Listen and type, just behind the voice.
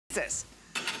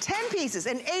10 pieces,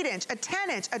 an 8-inch, a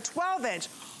 10-inch, a 12-inch,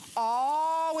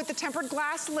 all with the tempered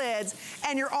glass lids.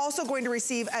 And you're also going to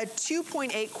receive a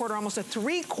 2.8 quart, or almost a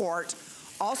 3 quart,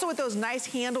 also with those nice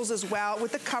handles as well,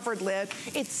 with the covered lid.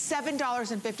 It's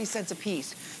 $7.50 a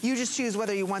piece. You just choose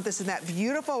whether you want this in that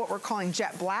beautiful, what we're calling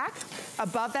jet black.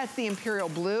 Above that's the imperial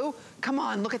blue. Come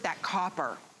on, look at that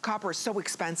copper. Copper is so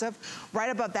expensive. Right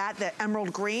above that, the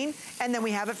emerald green. And then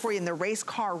we have it for you in the race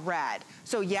car red.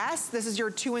 So yes, this is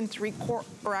your 2 and 3 quart,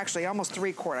 or actually almost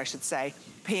 3 quart, I should say,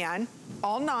 pan,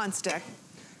 all nonstick.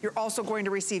 You're also going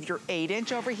to receive your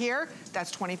 8-inch over here.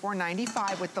 That's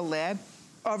 $24.95 with the lid.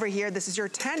 Over here, this is your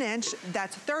 10-inch,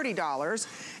 that's $30.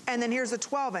 And then here's the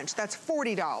 12-inch, that's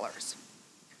 $40.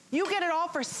 You get it all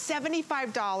for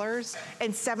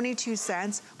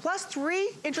 $75.72, plus 3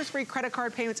 interest-free credit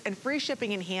card payments and free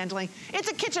shipping and handling.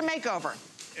 It's a kitchen makeover.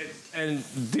 And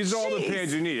these are all the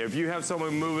pans you need. If you have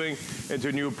someone moving into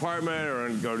a new apartment or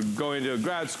going to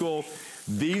grad school,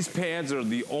 these pans are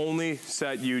the only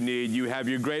set you need. You have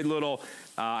your great little,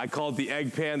 I call it the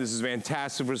egg pan. This is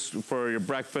fantastic for your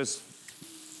breakfast.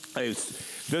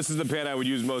 This is the pan I would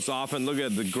use most often. Look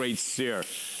at the great sear.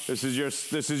 This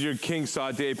is your king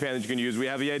saute pan that you can use. We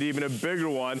have yet even a bigger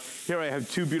one. Here I have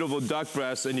 2 beautiful duck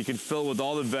breasts, and you can fill with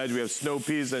all the veg. We have snow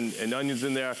peas and onions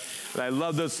in there. And I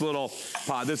love this little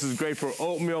pot. This is great for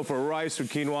oatmeal, for rice, for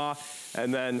quinoa.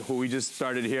 And then what we just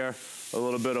started here, a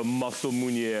little bit of muscle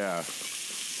meuniere.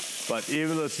 But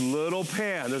even this little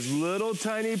pan, this little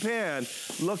tiny pan,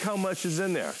 look how much is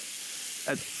in there.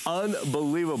 That's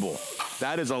unbelievable.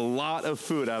 That is a lot of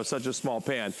food out of such a small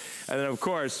pan. And then of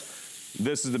course,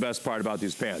 this is the best part about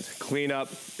these pans.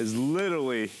 Cleanup is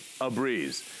literally a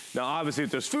breeze. Now obviously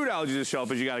if there's food allergies to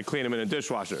shellfish, you gotta clean them in a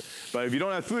dishwasher. But if you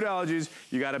don't have food allergies,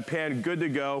 you got a pan good to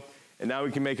go. And now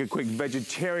we can make a quick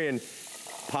vegetarian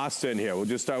pasta in here. We'll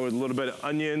just start with a little bit of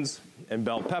onions and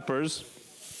bell peppers.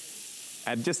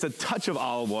 Add just a touch of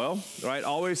olive oil, right?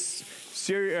 Always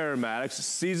sear your aromatics,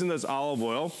 season this olive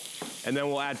oil, and then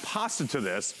we'll add pasta to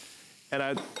this. And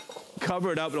I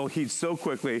cover it up, it'll heat so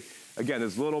quickly. Again,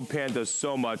 this little pan does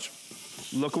so much.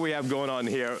 Look what we have going on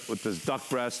here with this duck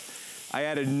breast. I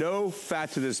added no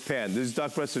fat to this pan. These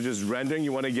duck breasts are just rendering.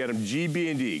 You want to get them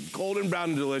GB&D, golden brown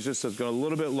and delicious, so it's going a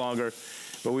little bit longer.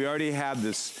 But we already have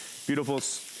this beautiful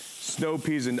snow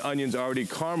peas and onions already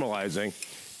caramelizing.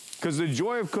 Because the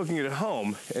joy of cooking at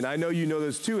home, and I know you know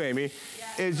this too, Amy,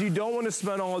 is you don't want to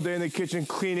spend all day in the kitchen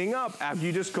cleaning up after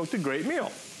you just cooked a great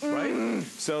meal, right?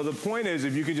 So the point is,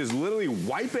 if you can just literally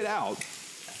wipe it out,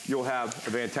 you'll have a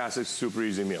fantastic, super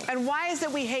easy meal. And why is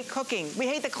it we hate cooking? We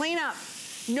hate the cleanup.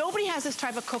 Nobody has this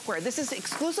type of cookware. This is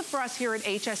exclusive for us here at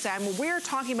HSN. We're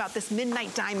talking about this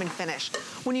midnight diamond finish.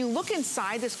 When you look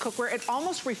inside this cookware, it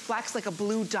almost reflects like a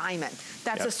blue diamond.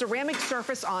 That's a ceramic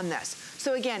surface on this.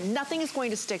 So again, nothing is going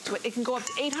to stick to it. It can go up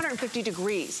to 850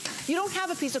 degrees. You don't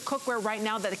have a piece of cookware right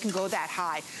now that it can go that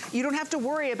high. You don't have to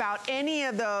worry about any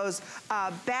of those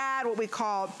bad, what we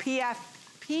call PFOAs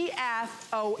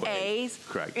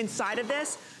inside of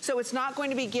this. So it's not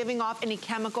going to be giving off any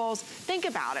chemicals. Think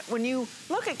about it. When you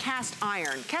look at cast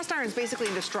iron is basically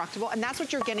indestructible, and that's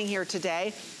what you're getting here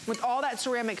today with all that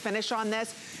ceramic finish on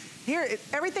this. Here,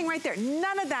 everything right there,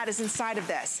 none of that is inside of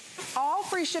this. All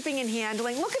free shipping and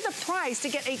handling. Look at the price to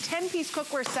get a 10-piece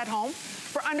cookware set home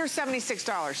for under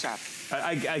 $76, Chef.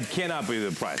 I cannot believe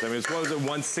the price. I mean, what was it,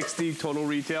 $160 total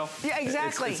retail? Yeah,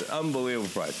 exactly. It's an unbelievable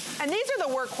price. And these are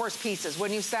the workhorse pieces,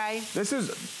 wouldn't you say? This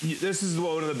is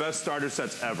one of the best starter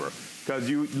sets ever, because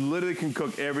you literally can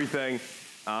cook everything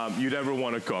you'd ever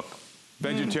want to cook.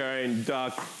 Vegetarian,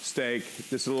 duck, steak,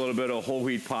 just a little bit of whole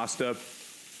wheat pasta.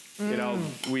 You know,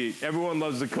 everyone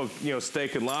loves to cook, you know,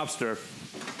 steak and lobster.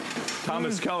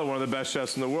 Thomas Keller, one of the best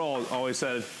chefs in the world, always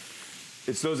said,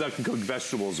 it's those that can cook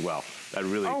vegetables well that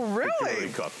really, can really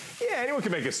cook. Yeah, anyone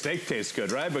can make a steak taste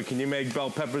good, right? But can you make bell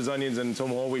peppers, onions, and some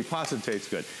whole wheat pasta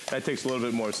taste good? That takes a little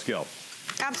bit more skill.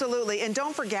 Absolutely, and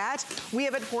don't forget, we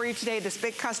have it for you today, this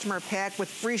big customer pick with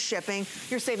free shipping.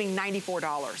 You're saving $94.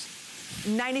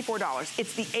 $94.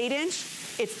 It's the 8-inch,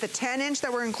 it's the 10-inch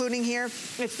that we're including here,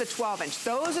 it's the 12-inch.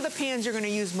 Those are the pans you're gonna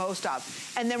use most of.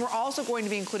 And then we're also going to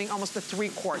be including almost the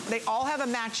 3-quart. They all have a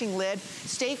matching lid.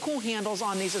 Stay cool handles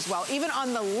on these as well, even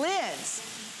on the lids.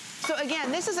 So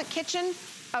again, this is a kitchen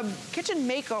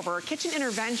makeover, a kitchen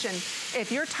intervention.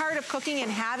 If you're tired of cooking and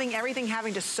having everything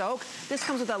having to soak, this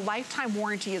comes with a lifetime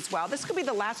warranty as well. This could be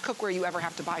the last cookware you ever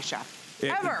have to buy, Chef.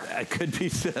 ever. It could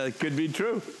be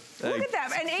true. Look at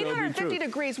that, and 850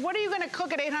 degrees. What are you gonna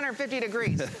cook at 850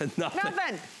 degrees?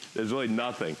 Nothing. There's really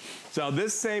nothing. So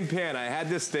this same pan, I had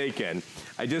this steak in.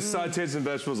 I just sauteed some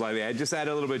vegetables lightly. I just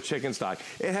added a little bit of chicken stock.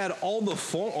 It had all the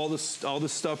foam, all the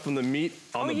stuff from the meat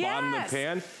on the bottom of the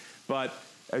pan. But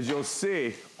as you'll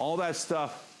see, all that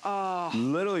stuff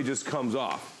literally just comes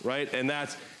off, right? And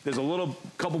there's a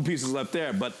couple pieces left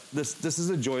there, but this is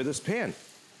the joy of this pan.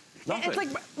 Nothing. It's like,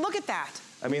 look at that.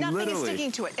 I mean, nothing literally. is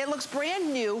sticking to it. It looks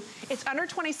brand new. It's under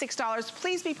 $26.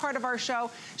 Please be part of our show.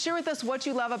 Share with us what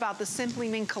you love about the Simply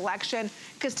Ming collection,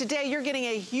 because today you're getting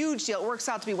a huge deal. It works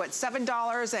out to be, what,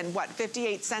 $7 and what,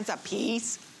 58 cents a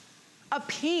piece? A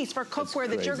piece for cookware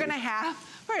that you're gonna have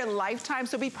for a lifetime.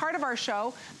 So be part of our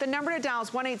show. The number to dial is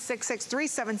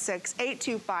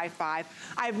 1-866-376-8255.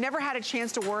 I've never had a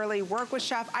chance to really work with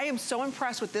Chef. I am so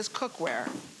impressed with this cookware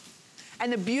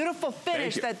and the beautiful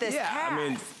finish that this has. I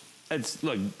mean,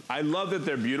 look, I love that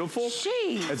they're beautiful.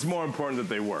 Jeez. It's more important that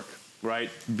they work,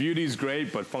 right? Beauty's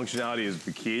great, but functionality is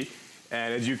the key.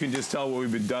 And as you can just tell what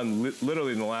we've been done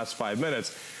literally in the last 5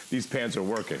 minutes, these pans are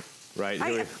working, right?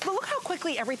 But look how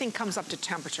quickly everything comes up to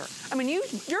temperature. I mean,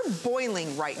 you're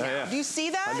boiling right now. Do you see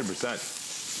that?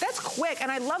 100%. That's quick, and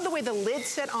I love the way the lids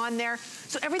sit on there,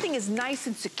 so everything is nice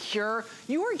and secure.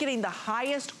 You are getting the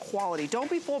highest quality. Don't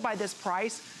be fooled by this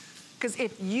price, because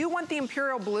if you want the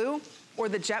Imperial Blue, or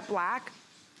the jet black,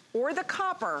 or the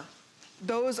copper,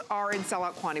 those are in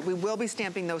sellout quantity. We will be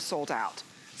stamping those sold out.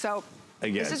 So,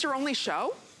 this is your only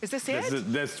show? Is this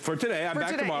it? This for today. I'm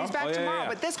back tomorrow. He's back tomorrow.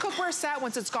 But this cookware set,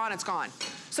 once it's gone, it's gone.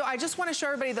 So I just want to show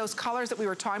everybody those colors that we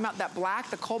were talking about, that black,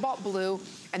 the cobalt blue,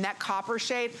 and that copper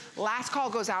shade. Last call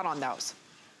goes out on those.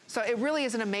 So it really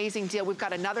is an amazing deal. We've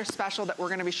got another special that we're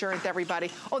going to be sharing with everybody.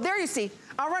 Oh, there you see.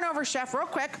 I'll run over, Chef, real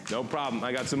quick. No problem.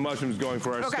 I got some mushrooms going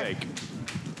for our steak.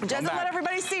 Just to let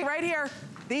everybody see right here,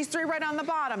 these three right on the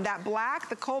bottom, that black,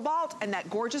 the cobalt, and that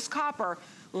gorgeous copper,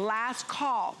 last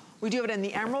call. We do it in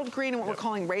the emerald green and what we're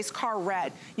calling race car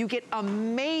red. You get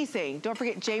amazing, don't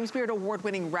forget James Beard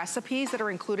award-winning recipes that are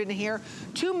included in here.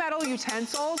 2 metal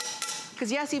utensils,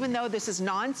 because yes, even though this is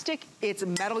non-stick, it's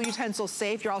metal utensil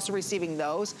safe. You're also receiving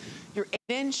those. Your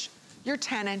 8-inch, your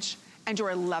 10-inch, and your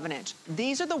 11-inch.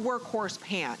 These are the workhorse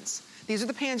pans. These are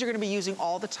the pans you're gonna be using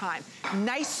all the time.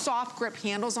 Nice soft grip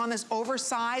handles on this,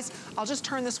 oversized. I'll just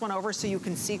turn this one over so you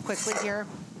can see quickly here.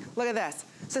 Look at this.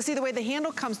 So see the way the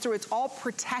handle comes through, it's all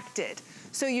protected.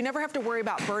 So you never have to worry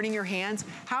about burning your hands.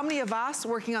 How many of us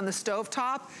working on the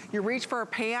stovetop, you reach for a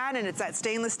pan and it's that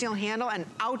stainless steel handle and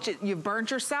ouch, you've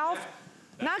burnt yourself?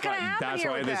 Not gonna happen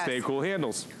here with this. That's why they stay cool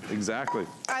handles. Exactly.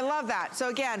 I love that. So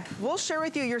again, we'll share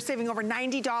with you, you're saving over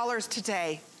 $90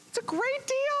 today. It's a great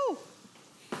deal.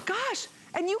 Gosh,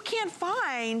 and you can't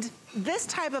find this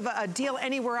type of a deal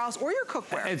anywhere else, or your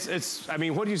cookware. It's I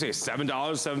mean, what do you say, $7,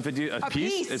 $7.50 a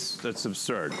piece? That's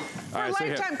absurd. For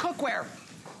lifetime cookware.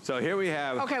 So here we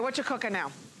have. Okay, what you cooking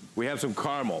now? We have some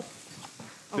caramel.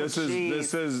 This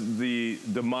is the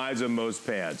demise of most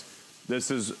pans.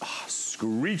 This is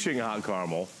screeching hot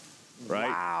caramel, right?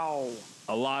 Wow.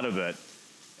 A lot of it.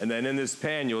 And then in this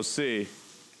pan, you'll see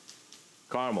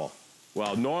caramel.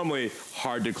 Well, normally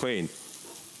hard to clean.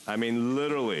 I mean,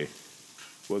 literally,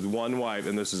 with one wipe,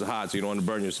 and this is hot, so you don't want to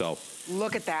burn yourself.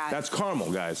 Look at that. That's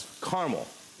caramel, guys. Caramel.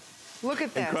 Look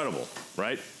at this. Incredible,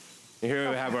 right? And here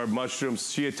we have our mushroom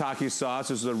shiitake sauce.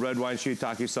 This is a red wine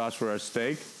shiitake sauce for our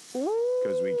steak.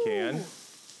 Because we can.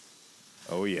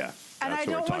 Oh, yeah. And I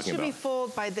don't want you to be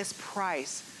fooled by this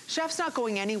price. Chef's not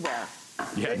going anywhere.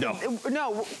 Yeah,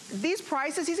 No, these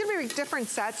prices, these are going to be different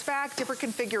sets back, different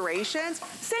configurations,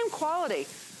 same quality,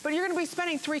 but you're going to be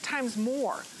spending 3 times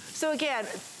more. So again,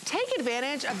 take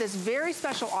advantage of this very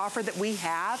special offer that we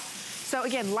have. So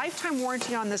again, lifetime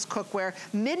warranty on this cookware,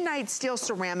 midnight steel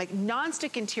ceramic,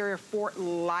 non-stick interior for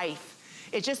life.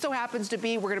 It just so happens to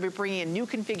be, we're gonna be bringing a new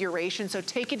configuration, so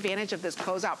take advantage of this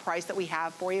closeout price that we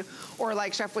have for you. Or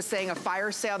like Chef was saying, a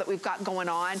fire sale that we've got going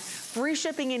on. Free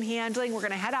shipping and handling. We're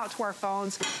gonna head out to our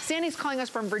phones. Sandy's calling us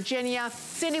from Virginia.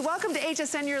 Sandy, welcome to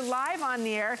HSN. You're live on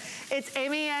the air. It's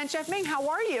Amy and Chef Ming. How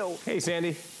are you? Hey,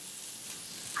 Sandy.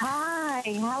 Hi,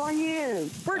 how are you?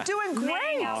 We're doing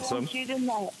great. Ming, awesome. I want you to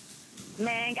know,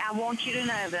 Ming, I want you to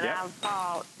know that I've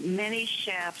bought many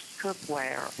chefs'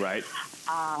 cookware. Right.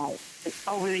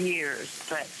 Over the years,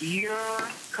 but your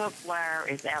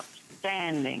cookware is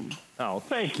outstanding. Oh,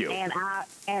 thank you. And I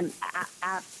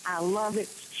love it.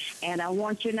 And I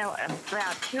want you to know,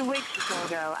 about 2 weeks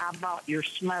ago, I bought your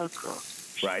smoker.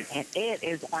 Right. And it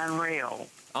is unreal.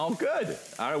 Oh, good.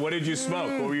 All right, what did you smoke?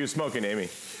 What were you smoking, Amy?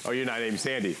 Oh, you're not Amy,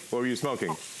 Sandy. What were you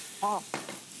smoking?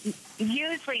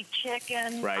 Usually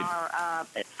chicken, right. or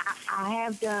I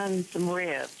have done some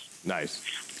ribs.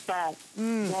 Nice. But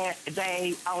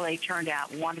they turned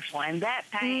out wonderful. And that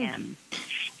pan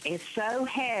is so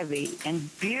heavy and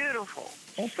beautiful.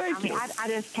 Well, thank you. I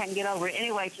just can't get over it.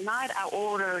 Anyway, tonight I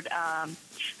ordered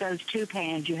those 2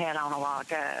 pans you had on a while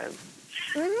ago.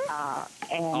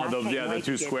 The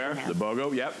 2 square, the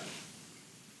BOGO, yep.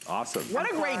 Awesome.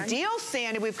 What a great deal,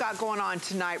 Sandy, we've got going on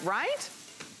tonight, right?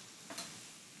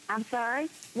 I'm sorry?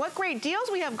 What great deals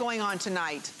we have going on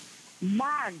tonight.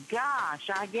 My gosh,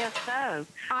 I guess so.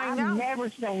 I know. I've never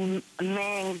seen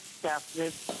Ming stuff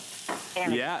this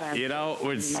inexpensive. Yeah, you know,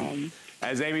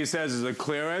 as Amy says, is a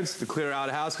clearance to clear out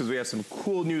a house because we have some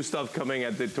cool new stuff coming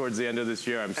towards the end of this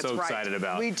year. I'm so excited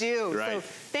about. We do. Right? So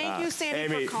thank you,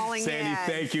 Sandy, Amy, for calling Sandy, in.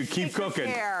 thank you. Keep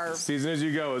cooking. Season as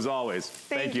you go, as always.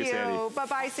 Thank you, Sandy.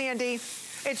 Bye-bye, Sandy.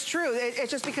 It's true. It's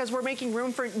just because we're making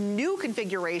room for new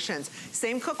configurations.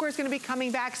 Same cookware is going to be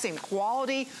coming back, same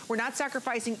quality. We're not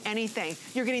sacrificing anything.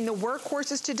 You're getting the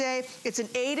workhorses today. It's an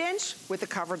 8-inch with a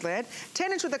covered lid,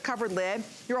 10-inch with a covered lid.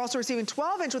 You're also receiving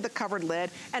 12-inch with a covered lid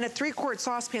and a 3-quart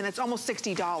saucepan that's almost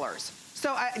 $60.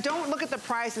 So don't look at the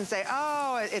price and say,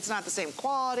 oh, it's not the same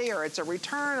quality or it's a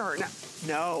return or no.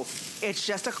 No, it's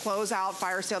just a closeout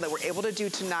fire sale that we're able to do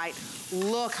tonight.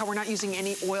 Look how we're not using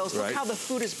any oils. Look how the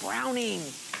food is browning.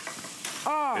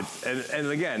 Oh. And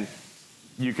again,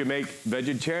 you can make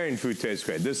vegetarian food taste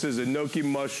great. This is enoki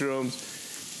mushrooms,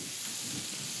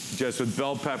 just with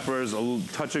bell peppers, a little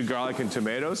touch of garlic and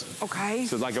tomatoes. Okay.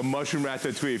 So like a mushroom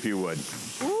ratatouille, if you would.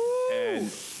 Ooh.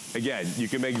 And again, you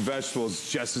can make vegetables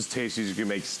just as tasty as you can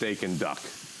make steak and duck.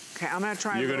 Okay, I'm gonna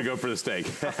try. You're gonna go for the steak.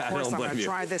 Of course, I'm gonna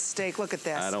try this steak. Look at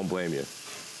this. I don't blame you.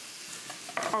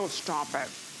 Oh, stop it.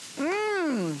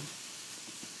 Mmm.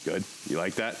 Good. You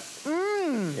like that?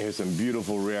 Mmm. Here's some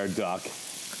beautiful rare duck.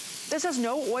 This has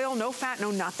no oil, no fat, no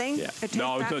nothing. Yeah.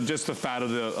 No, just the fat of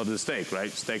the steak,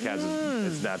 right? Steak has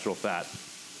its natural fat.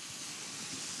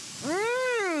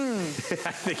 Mmm.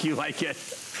 I think you like it.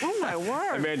 Oh my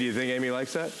word. Amanda, do you think Amy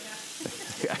likes that?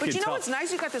 But you know what's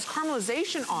nice? You've got this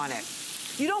caramelization on it.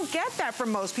 You don't get that from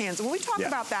most pans. When we talk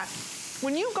about that,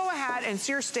 when you go ahead and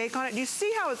sear steak on it, do you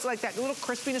see how it's like that little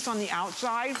crispiness on the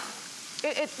outside?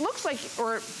 It looks like,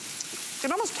 or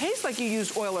it almost tastes like you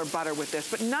used oil or butter with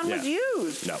this, but none was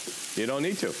used. No, you don't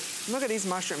need to. Look at these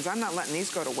mushrooms. I'm not letting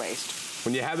these go to waste.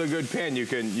 When you have a good pan, you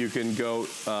can go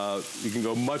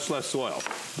much less oil.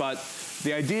 But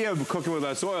the idea of cooking with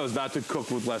less oil is not to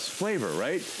cook with less flavor,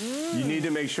 right? You need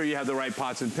to make sure you have the right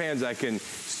pots and pans that can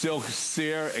still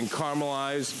sear and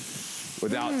caramelize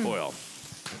without oil.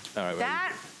 All right.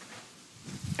 That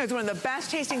is one of the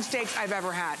best tasting steaks I've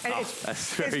ever had. And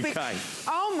that's very kind.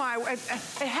 Oh my, it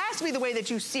has to be the way that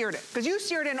you seared it, because you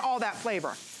seared in all that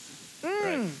flavor.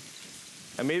 Right.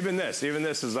 I mean, even this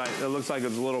is like, it looks like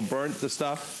it's a little burnt, the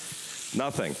stuff.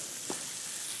 Nothing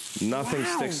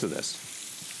sticks to this.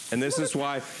 And this is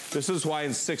why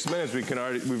in 6 minutes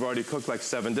we've already cooked like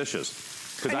 7 dishes.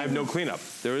 Because I have no cleanup.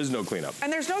 There is no cleanup.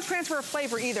 And there's no transfer of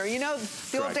flavor either. You know,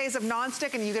 the old days of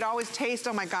nonstick, and you could always taste,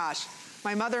 oh my gosh,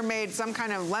 my mother made some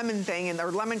kind of lemon thing,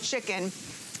 or lemon chicken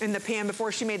in the pan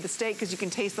before she made the steak, because you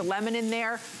can taste the lemon in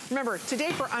there. Remember,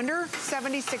 today for under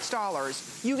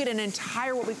 $76, you get an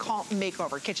entire what we call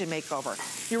makeover, kitchen makeover.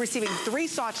 You're receiving 3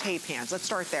 saute pans. Let's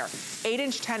start there.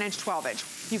 8-inch, 10-inch, 12-inch.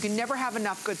 You can never have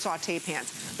enough good saute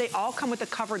pans. They all come with a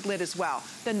covered lid as well.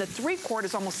 Then the 3-quart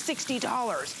is almost $60.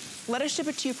 Let us ship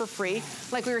it to you for free.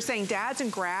 Like we were saying, dads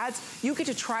and grads, you get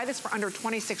to try this for under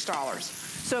 $26.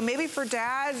 So maybe for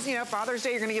dads, you know, Father's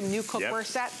Day, you're gonna give them a new cookware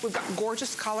set. We've got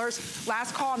gorgeous colors.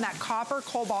 Last call on that copper,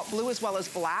 cobalt blue, as well as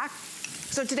black.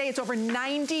 So today it's over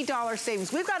 $90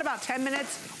 savings. We've got about 10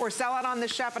 minutes or sell out on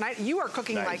this, chef, and you are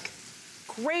cooking like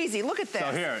crazy. Look at this.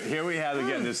 So here we have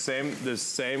again this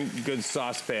same good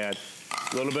saucepan,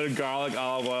 a little bit of garlic,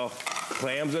 olive oil,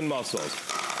 clams and mussels,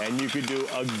 and you could do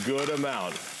a good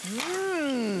amount.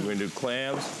 We're gonna do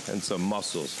clams and some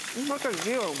mussels. Look at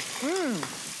you.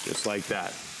 Just like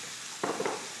that.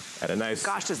 And a nice.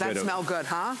 Gosh, does that smell good,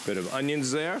 huh? Bit of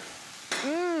onions there.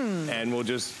 And we'll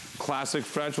just classic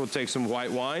French. We'll take some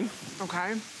white wine.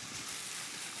 Okay.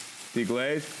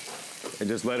 Deglaze, and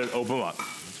just let it open up.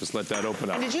 Just let that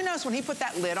open up. And did you notice when he put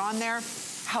that lid on there,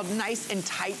 how nice and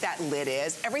tight that lid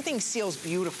is? Everything seals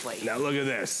beautifully. Now look at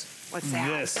this. What's that?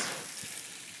 This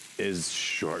is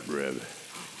short rib.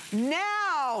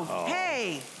 Now,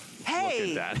 hey. Look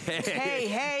at that.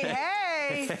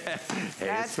 Hey.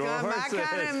 That's good. My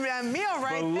kind of meal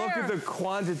right there. But look at the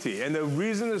quantity. And the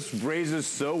reason this braises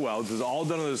so well, this is all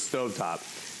done on the stovetop,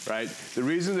 right? The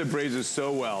reason it braises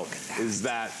so well is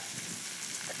that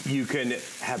you can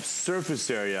have surface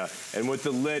area, and with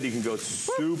the lid, you can go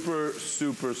super,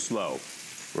 super slow.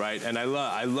 right? And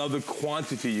I love the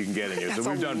quantity you can get in here. So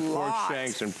we've done pork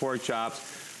shanks and pork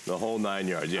chops, the whole 9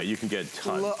 yards. Yeah, you can get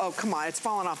tons. Oh, come on, it's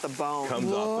falling off the bone.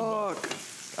 Comes off the bone.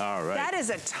 All right. That is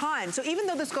a ton. So even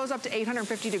though this goes up to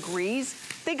 850 degrees,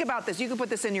 think about this. You can put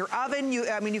this in your oven.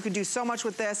 I mean, you can do so much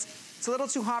with this. It's a little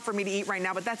too hot for me to eat right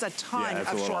now, but that's a ton of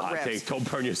short ribs. Don't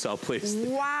burn yourself, please.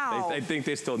 Wow. I think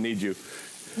they still need you.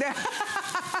 Still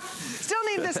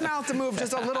need this mouth to move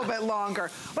just a little bit longer.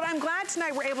 But I'm glad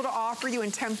tonight we're able to offer you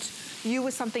and tempt you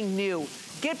with something new.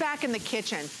 Get back in the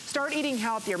kitchen. Start eating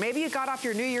healthier. Maybe you got off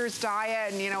your New Year's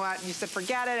diet and you know what, you said,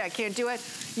 forget it, I can't do it.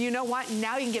 You know what,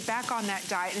 now you can get back on that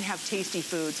diet and have tasty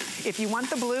foods. If you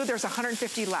want the blue, there's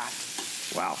 150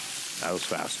 left. Wow, that was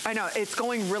fast. I know, it's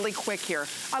going really quick here.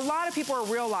 A lot of people are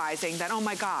realizing that, oh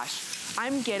my gosh,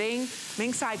 I'm getting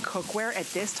Ming-side cookware at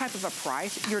this type of a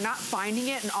price. You're not finding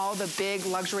it in all the big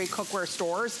luxury cookware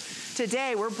stores.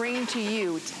 Today, we're bringing to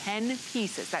you 10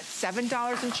 pieces. That's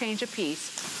 $7 and change a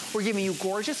piece. We're giving you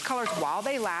gorgeous colors while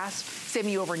they last,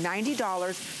 saving you over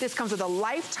 $90. This comes with a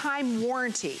lifetime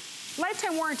warranty.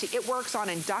 Lifetime warranty. It works on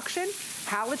induction,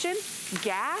 halogen,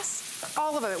 gas,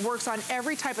 all of it. It works on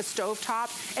every type of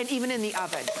stovetop and even in the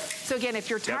oven. So again, if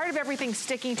you're tired of everything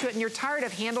sticking to it and you're tired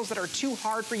of handles that are too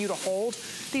hard for you to hold,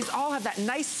 these all have that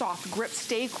nice soft grip,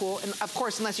 stay cool, and of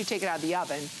course, unless you take it out of the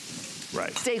oven,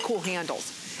 stay cool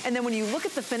handles. And then when you look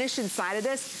at the finish inside of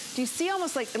this, do you see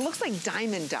almost like, it looks like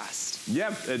diamond dust.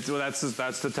 Yep, well, that's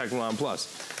the Technilon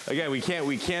Plus. Again, we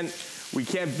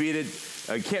can't beat it.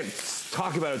 I can't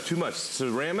talk about it too much.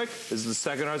 Ceramic is the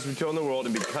second hardest material in the world,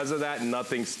 and because of that,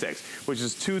 nothing sticks, which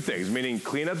is two things, meaning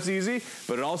cleanup's easy,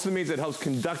 but it also means it helps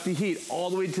conduct the heat all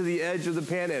the way to the edge of the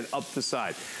pan and up the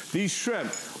side. These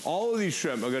shrimp, all of these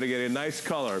shrimp are gonna get a nice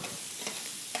color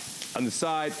on the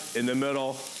side, in the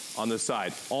middle, on the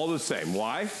side, all the same.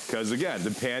 Why? Because again,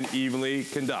 the pan evenly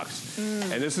conducts.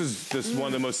 And this is one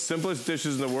of the most simplest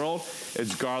dishes in the world.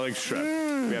 It's garlic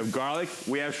shrimp. We have garlic,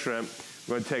 we have shrimp.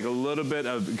 We're gonna take a little bit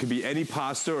of, it could be any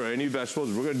pasta or any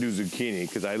vegetables. We're gonna do zucchini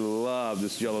because I love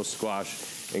this yellow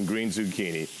squash and green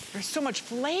zucchini. There's so much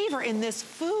flavor in this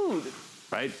food.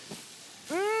 Right?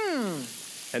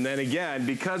 And then again,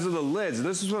 because of the lids, and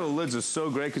this is why the lids are so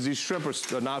great because these shrimp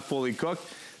are not fully cooked.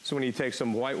 So when you take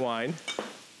some white wine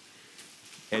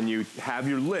and you have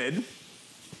your lid,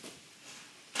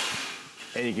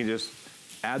 and you can just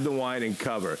add the wine and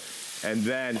cover, and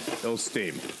then it'll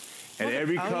steam. And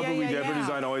every cover we've ever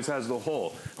designed always has the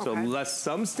hole. So let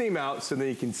some steam out so then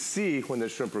you can see when the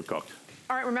shrimp are cooked.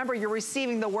 All right, remember, you're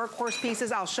receiving the workhorse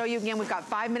pieces. I'll show you again. We've got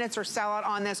 5 minutes or sellout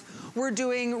on this. We're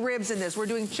doing ribs in this. We're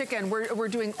doing chicken. We're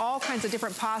doing all kinds of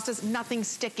different pastas. Nothing's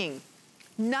sticking.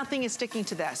 Nothing is sticking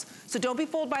to this. So don't be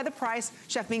fooled by the price.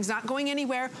 Chef Ming's not going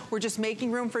anywhere. We're just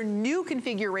making room for new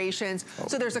configurations.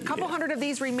 So there's a couple hundred of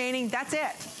these remaining. That's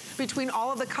it, between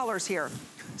all of the colors here.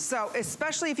 So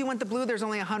especially if you want the blue, there's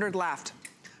only 100 left.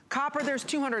 Copper, there's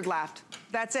 200 left.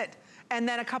 That's it. And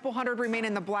then a couple hundred remain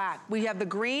in the black. We have the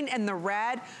green and the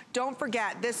red. Don't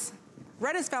forget, this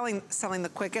red is selling the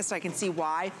quickest. I can see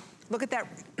why. Look at that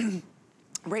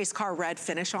race car red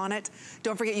finish on it.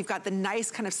 Don't forget, you've got the nice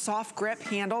kind of soft grip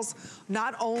handles,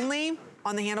 not only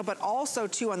on the handle, but also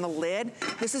too on the lid.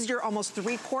 This is your almost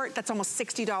 3-quart. That's almost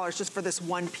 $60 just for this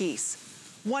one piece.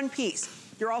 One piece.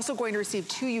 You're also going to receive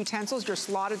 2 utensils, your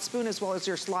slotted spoon as well as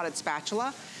your slotted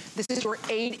spatula. This is your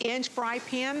 8-inch fry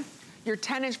pan, your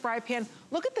 10-inch fry pan.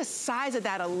 Look at the size of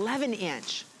that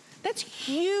 11-inch. That's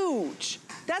huge.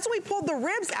 That's what we pulled the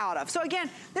ribs out of. So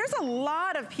again, there's a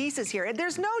lot of pieces here.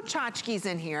 There's no tchotchkes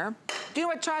in here. Do you know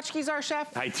what tchotchkes are,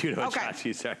 Chef? I do know what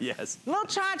tchotchkes are, yes. Little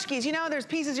tchotchkes, you know, there's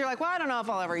pieces you're like, well, I don't know if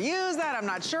I'll ever use that. I'm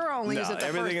not sure. I'll only use it the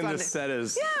first everything in this set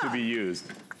is to be used.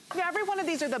 Yeah, every one of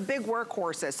these are the big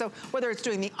workhorses. So whether it's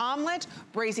doing the omelet,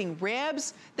 braising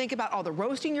ribs, think about all the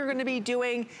roasting you're gonna be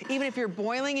doing. Even if you're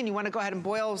boiling and you wanna go ahead and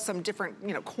boil some different,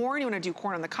 corn, you wanna do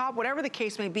corn on the cob, whatever the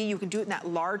case may be, you can do it in that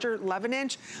larger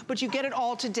 11-inch, but you get it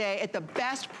all today at the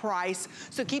best price.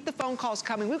 So keep the phone calls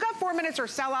coming. We've got 4 minutes or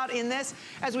sellout in this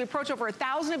as we approach over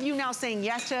 1,000 of you now saying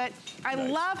yes to it. I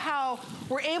love how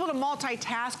we're able to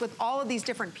multitask with all of these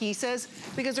different pieces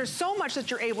because there's so much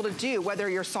that you're able to do, whether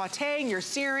you're sauteing, you're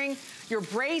searing, you're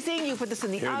braising, you put this in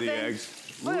the oven. Here are the eggs.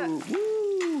 Woo.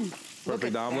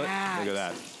 Perfect omelet. Look at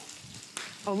that.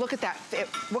 Oh, look at that.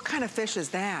 What kind of fish is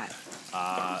that?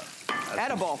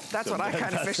 Edible. That's what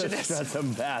kind of fish it is. That's a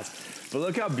bass. But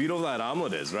look how beautiful that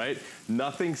omelet is, right?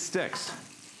 Nothing sticks.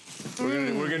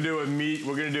 We're gonna do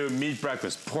a meat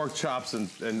breakfast, pork chops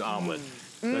and omelet.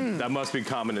 That must be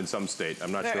common in some state.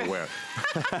 I'm not sure where.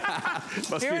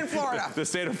 Here in Florida. The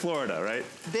state of Florida, right?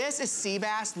 This is sea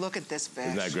bass. Look at this fish.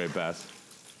 Isn't that great bass?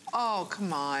 Oh,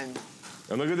 come on.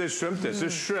 And look at this shrimp dish.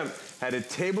 This shrimp had a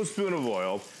tablespoon of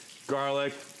oil,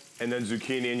 garlic, and then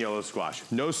zucchini and yellow squash.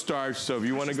 No starch, so if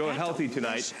you want to go healthy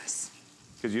tonight,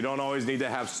 because you don't always need to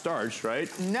have starch, right?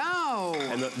 No.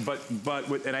 And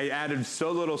and I added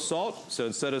so little salt, so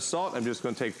instead of salt, I'm just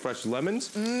going to take fresh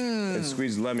lemons and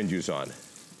squeeze lemon juice on.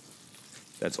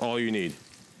 That's all you need.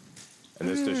 And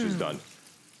this dish is done.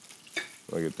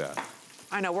 Look at that.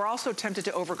 I know, we're also tempted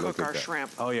to overcook our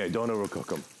shrimp. Oh yeah, don't overcook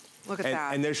them. Look at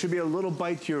that. And there should be a little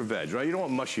bite to your veg, right? You don't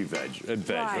want mushy veg,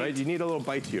 right? You need a little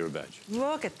bite to your veg.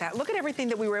 Look at that. Look at everything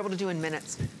that we were able to do in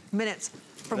minutes.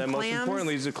 From and then clams. most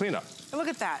importantly is the cleanup. Look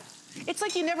at that. It's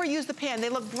like you never used the pan. They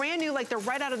look brand new, like they're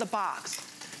right out of the box.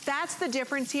 That's the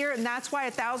difference here, and that's why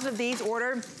 1,000 of these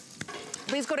ordered.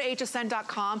 Please go to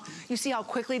hsn.com. You see how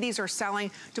quickly these are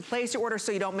selling to place your order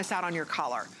so you don't miss out on your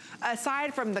color.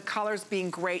 Aside from the colors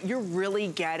being great, you're really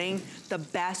getting the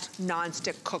best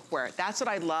nonstick cookware. That's what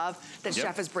I love that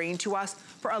Chef is bringing to us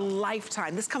for a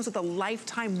lifetime. This comes with a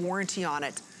lifetime warranty on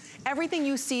it. Everything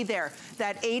you see there,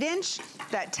 that 8-inch,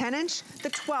 that 10-inch, the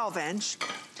 12-inch,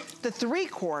 the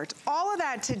 3-quart, all of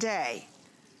that today,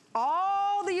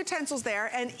 all the utensils there,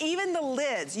 and even the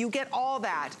lids, you get all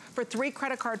that for 3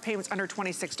 credit card payments under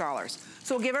 $26.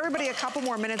 So we'll give everybody a couple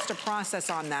more minutes to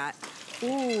process on that.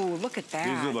 Ooh, look at that.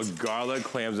 These are the garlic,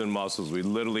 clams, and mussels we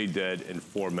literally did in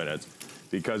 4 minutes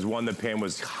because one, the pan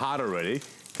was hot already,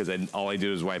 because all I did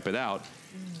was wipe it out.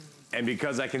 And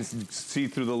because I can see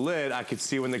through the lid, I can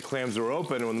see when the clams are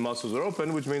open and when the mussels are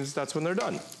open, which means that's when they're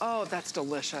done. Oh, that's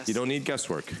delicious. You don't need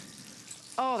guesswork.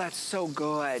 Oh, that's so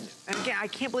good. And again, I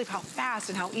can't believe how fast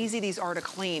and how easy these are to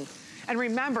clean. And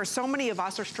remember, so many of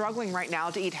us are struggling right now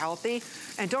to eat healthy.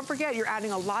 And don't forget, you're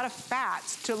adding a lot of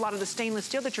fats to a lot of the stainless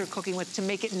steel that you're cooking with to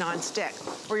make it non-stick.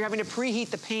 Or you're having to preheat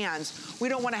the pans. We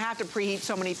don't want to have to preheat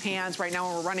so many pans right now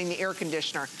when we're running the air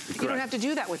conditioner. You don't have to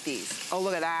do that with these. Oh,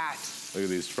 look at that. Look at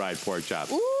these fried pork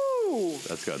chops. Ooh.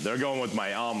 That's good. They're going with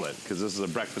my omelet because this is a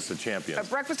breakfast of champions. A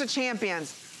breakfast of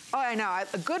champions. Oh, I know.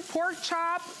 A good pork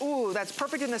chop. Ooh, that's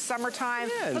perfect in the summertime.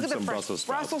 Yeah, look at the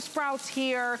Brussels sprouts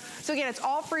here. So again, it's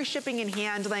all free shipping and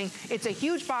handling. It's a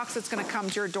huge box that's going to come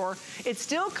to your door. It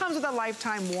still comes with a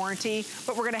lifetime warranty,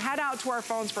 but we're going to head out to our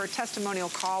phones for a testimonial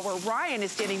call where Ryan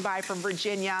is standing by from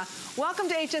Virginia. Welcome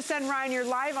to HSN, Ryan. You're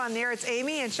live on there. It's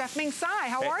Amy and Chef Ming Tsai.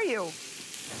 How are you?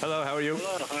 Hello, how are you?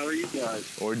 Hello, how are you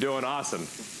guys? We're doing awesome.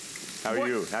 How are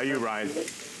you? How are you, Ryan?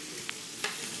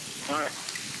 All right.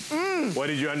 What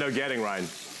did you end up getting, Ryan?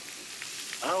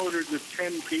 I ordered the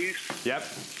 10-piece. Yep.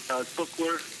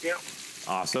 Cookware. Yep.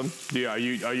 Awesome. Are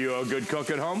you a good cook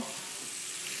at home?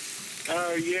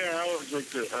 Yeah, I always like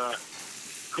to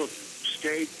cook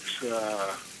steaks,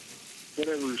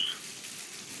 whatever's.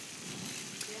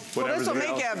 Well, this will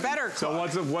make you a better cook.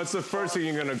 So what's the first thing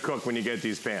you're going to cook when you get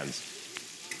these pans?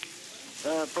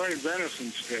 Probably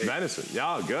venison steak. Venison.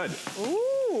 Yeah, good.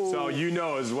 Ooh. So you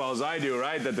know as well as I do,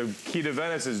 right, that the key to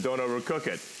venison is don't overcook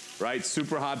it, right?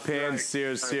 Super hot pan,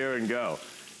 sear, and go.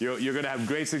 You're going to have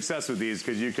great success with these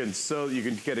because you can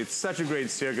get such a great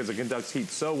sear because it conducts heat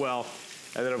so well,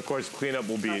 and then of course cleanup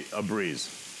will be a breeze.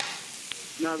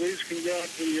 Now these can go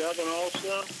into the oven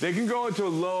also? They can go into a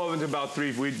low oven to about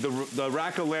the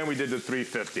rack of lamb we did to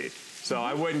 350. So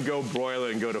I wouldn't go broil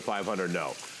it and go to 500,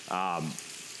 no.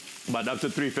 But up to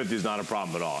 350 is not a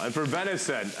problem at all. And for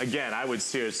venison, again, I would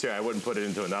sear. I wouldn't put it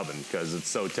into an oven because it's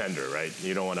so tender, right?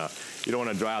 You don't want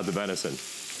to dry out the venison.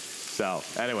 So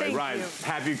anyway, Ryan,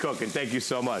 happy cooking. Thank you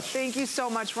so much. Thank you so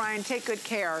much, Ryan. Take good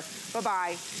care.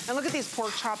 Bye-bye. And look at these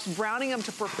pork chops, browning them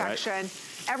to perfection.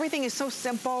 Right. Everything is so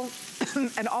simple,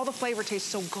 and all the flavor tastes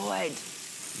so good.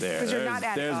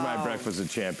 There's my breakfast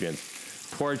of champions.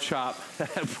 Pork chop,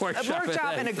 pork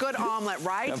chop and a good omelet,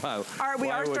 right? All right, we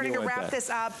are starting to wrap this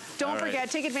up. Don't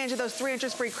forget, take advantage of those 3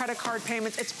 interest-free credit card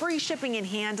payments. It's free shipping and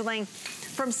handling.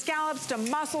 From scallops to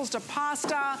mussels to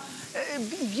pasta,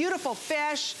 beautiful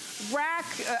fish, rack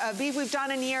beef we've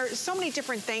done in here. So many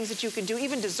different things that you can do,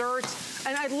 even desserts.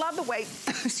 And I love the way,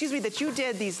 excuse me, that you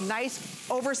did these nice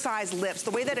oversized lips.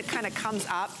 The way that it kind of comes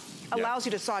up allows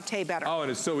you to saute better. Oh,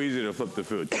 and it's so easy to flip the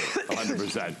food,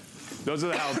 100%. Those are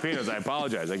the jalapenos. I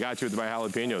apologize. I got you with my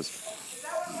jalapenos.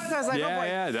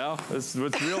 No. It's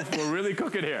real. We're really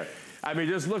cooking here. I mean,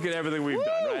 just look at everything we've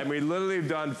done, right? I mean, we literally have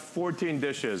done 14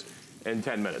 dishes in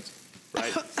 10 minutes,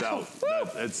 right? So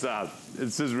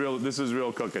this is real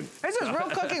cooking. This is real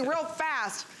cooking real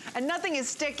fast, and nothing is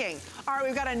sticking. All right,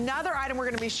 we've got another item we're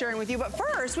going to be sharing with you, but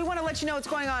first, we want to let you know what's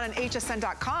going on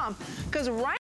hsn.com, because right